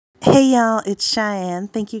Hey y'all, it's Cheyenne.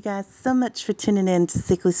 Thank you guys so much for tuning in to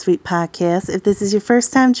Sickly Sweet Podcast. If this is your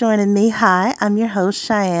first time joining me, hi, I'm your host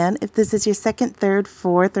Cheyenne. If this is your second, third,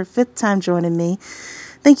 fourth, or fifth time joining me,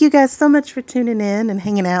 thank you guys so much for tuning in and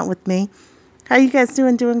hanging out with me. How you guys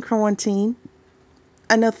doing during quarantine?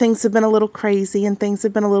 I know things have been a little crazy and things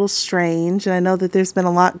have been a little strange, and I know that there's been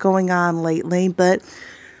a lot going on lately, but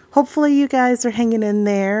hopefully you guys are hanging in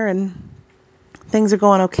there and things are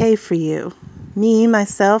going okay for you.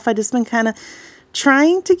 Myself, I just been kind of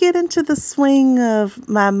trying to get into the swing of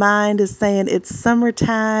my mind is saying it's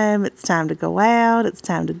summertime, it's time to go out, it's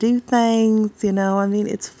time to do things, I mean,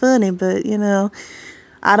 it's funny, but,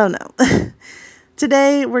 I don't know.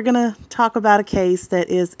 Today, we're going to talk about a case that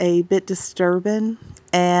is a bit disturbing,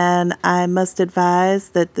 and I must advise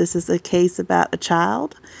that this is a case about a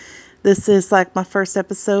child. This is like my first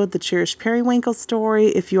episode, the Cherished Periwinkle story.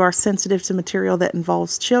 If you are sensitive to material that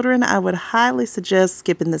involves children, I would highly suggest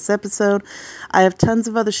skipping this episode. I have tons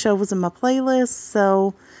of other shows in my playlist,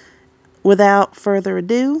 so without further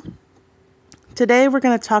ado, today we're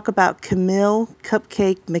going to talk about Kamille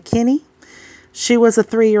Cupcake Mckinney. She was a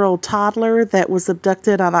 3-year-old toddler that was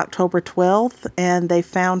abducted on October 12th, and they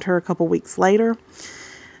found her a couple weeks later.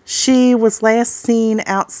 She was last seen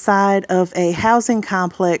outside of a housing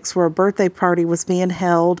complex where a birthday party was being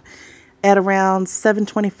held at around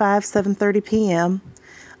 7:30 p.m.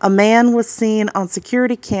 A man was seen on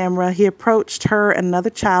security camera. He approached her and another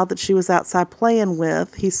child that she was outside playing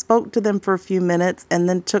with. He spoke to them for a few minutes and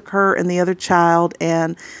then took her and the other child,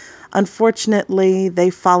 and unfortunately, they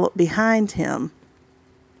followed behind him.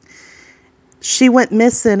 She went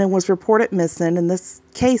missing and was reported missing, and this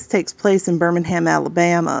case takes place in Birmingham,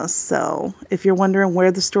 Alabama. So if you're wondering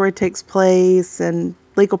where the story takes place and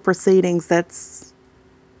legal proceedings, that's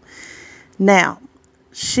now.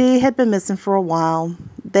 She had been missing for a while.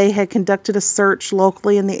 They had conducted a search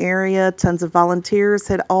locally in the area. Tons of volunteers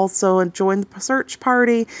had also joined the search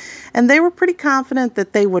party, and they were pretty confident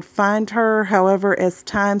that they would find her. However, as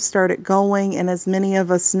time started going, and as many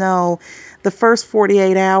of us know, the first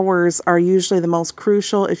 48 hours are usually the most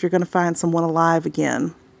crucial if you're going to find someone alive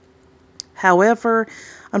again. However,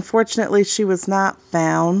 unfortunately, she was not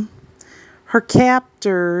found. Her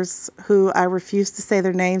captors, who I refuse to say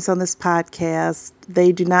their names on this podcast,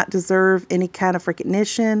 they do not deserve any kind of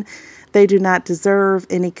recognition. They do not deserve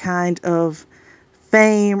any kind of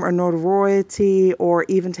fame or notoriety or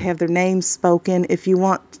even to have their names spoken. If you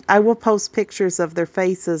want, I will post pictures of their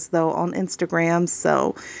faces, though, on Instagram.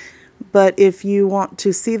 But if you want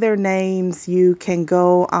to see their names, you can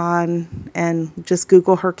go on and just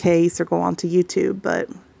Google her case or go onto YouTube. But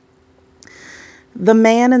the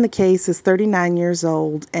man in the case is 39 years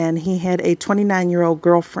old, and he had a 29-year-old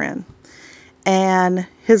girlfriend. And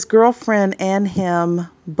his girlfriend and him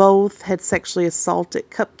both had sexually assaulted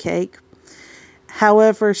Cupcake.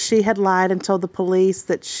 However, she had lied and told the police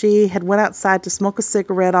that she had went outside to smoke a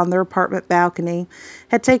cigarette on their apartment balcony,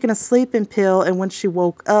 had taken a sleeping pill, and when she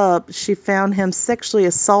woke up, she found him sexually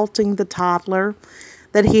assaulting the toddler,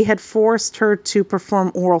 that he had forced her to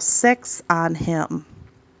perform oral sex on him.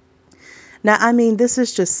 Now, I mean, this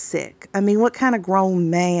is just sick. I mean, what kind of grown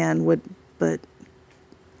man would,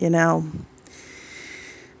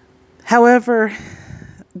 However,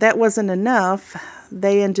 that wasn't enough.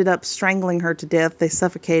 They ended up strangling her to death. They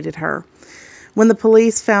suffocated her. When the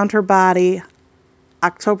police found her body,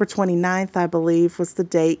 October 29th, I believe, was the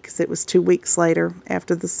date, because it was 2 weeks later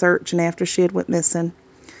after the search and after she had went missing.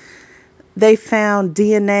 They found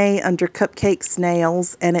DNA under Cupcake's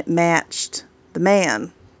nails, and it matched the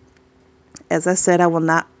man. As I said, I will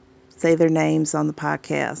not say their names on the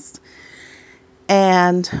podcast.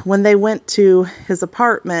 And when they went to his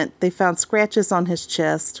apartment, they found scratches on his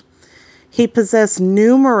chest. He possessed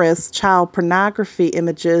numerous child pornography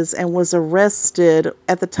images and was arrested.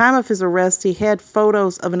 At the time of his arrest, he had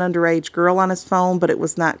photos of an underage girl on his phone, but it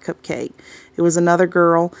was not Cupcake. It was another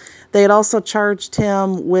girl. They had also charged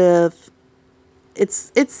him with, it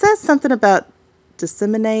says something about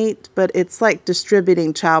disseminate, but it's like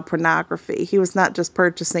distributing child pornography. He was not just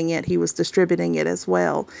purchasing it, he was distributing it as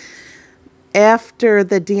well. After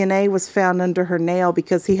the DNA was found under her nail,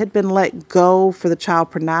 because he had been let go for the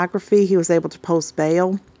child pornography, he was able to post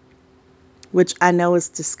bail, which I know is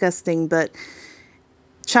disgusting, but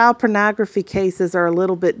child pornography cases are a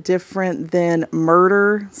little bit different than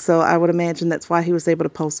murder, so I would imagine that's why he was able to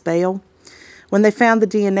post bail. When they found the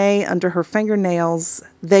DNA under her fingernails,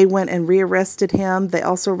 they went and rearrested him. They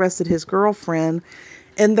also arrested his girlfriend.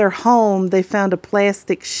 In their home, they found a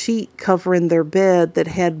plastic sheet covering their bed that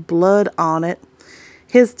had blood on it.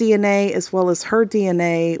 His DNA, as well as her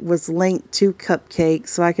DNA, was linked to Cupcake,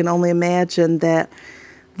 so I can only imagine that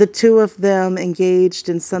the two of them engaged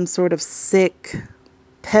in some sort of sick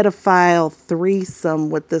pedophile threesome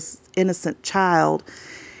with this innocent child.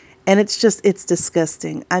 And it's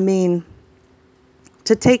disgusting. I mean,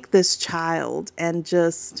 to take this child and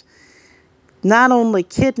just not only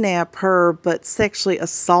kidnap her, but sexually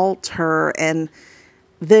assault her and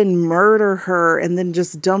then murder her and then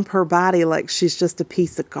just dump her body like she's just a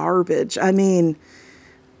piece of garbage. I mean,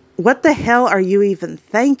 what the hell are you even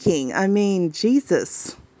thinking? I mean,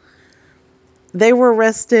 Jesus. They were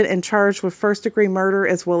arrested and charged with first-degree murder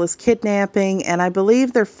as well as kidnapping, and I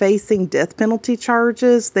believe they're facing death penalty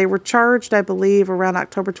charges. They were charged, I believe, around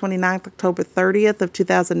October 29th, October 30th of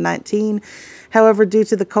 2019. However, due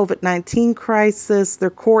to the COVID-19 crisis, their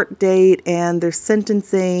court date and their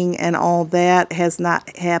sentencing and all that has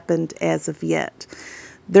not happened as of yet.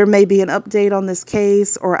 There may be an update on this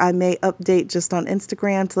case, or I may update just on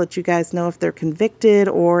Instagram to let you guys know if they're convicted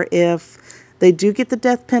or if they do get the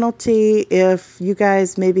death penalty. If you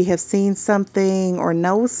guys maybe have seen something or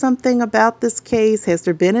know something about this case, has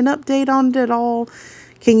there been an update on it at all?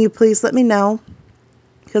 Can you please let me know?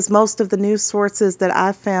 Because most of the news sources that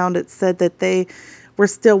I found, it said that they were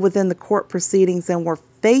still within the court proceedings and were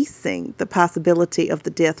facing the possibility of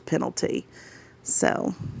the death penalty.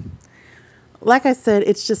 So, like I said,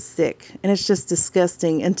 it's just sick and it's just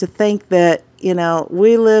disgusting. And to think that,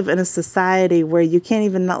 we live in a society where you can't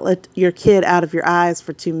even not let your kid out of your eyes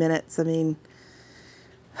for 2 minutes. I mean,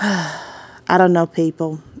 I don't know,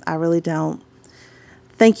 people. I really don't.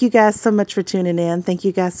 Thank you guys so much for tuning in. Thank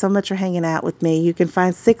you guys so much for hanging out with me. You can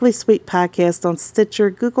find Sickly Sweet Podcast on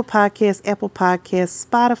Stitcher, Google Podcasts, Apple Podcasts,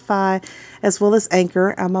 Spotify, as well as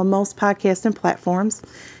Anchor. I'm on most podcasting platforms.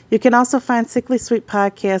 You can also find Sickly Sweet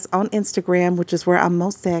Podcast on Instagram, which is where I'm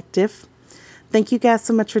most active. Thank you guys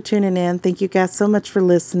so much for tuning in. Thank you guys so much for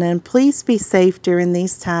listening. Please be safe during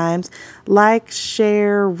these times. Like,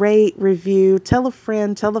 share, rate, review, tell a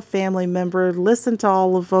friend, tell a family member, listen to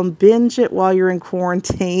all of them, binge it while you're in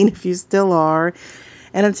quarantine if you still are.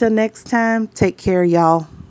 And until next time, take care, y'all.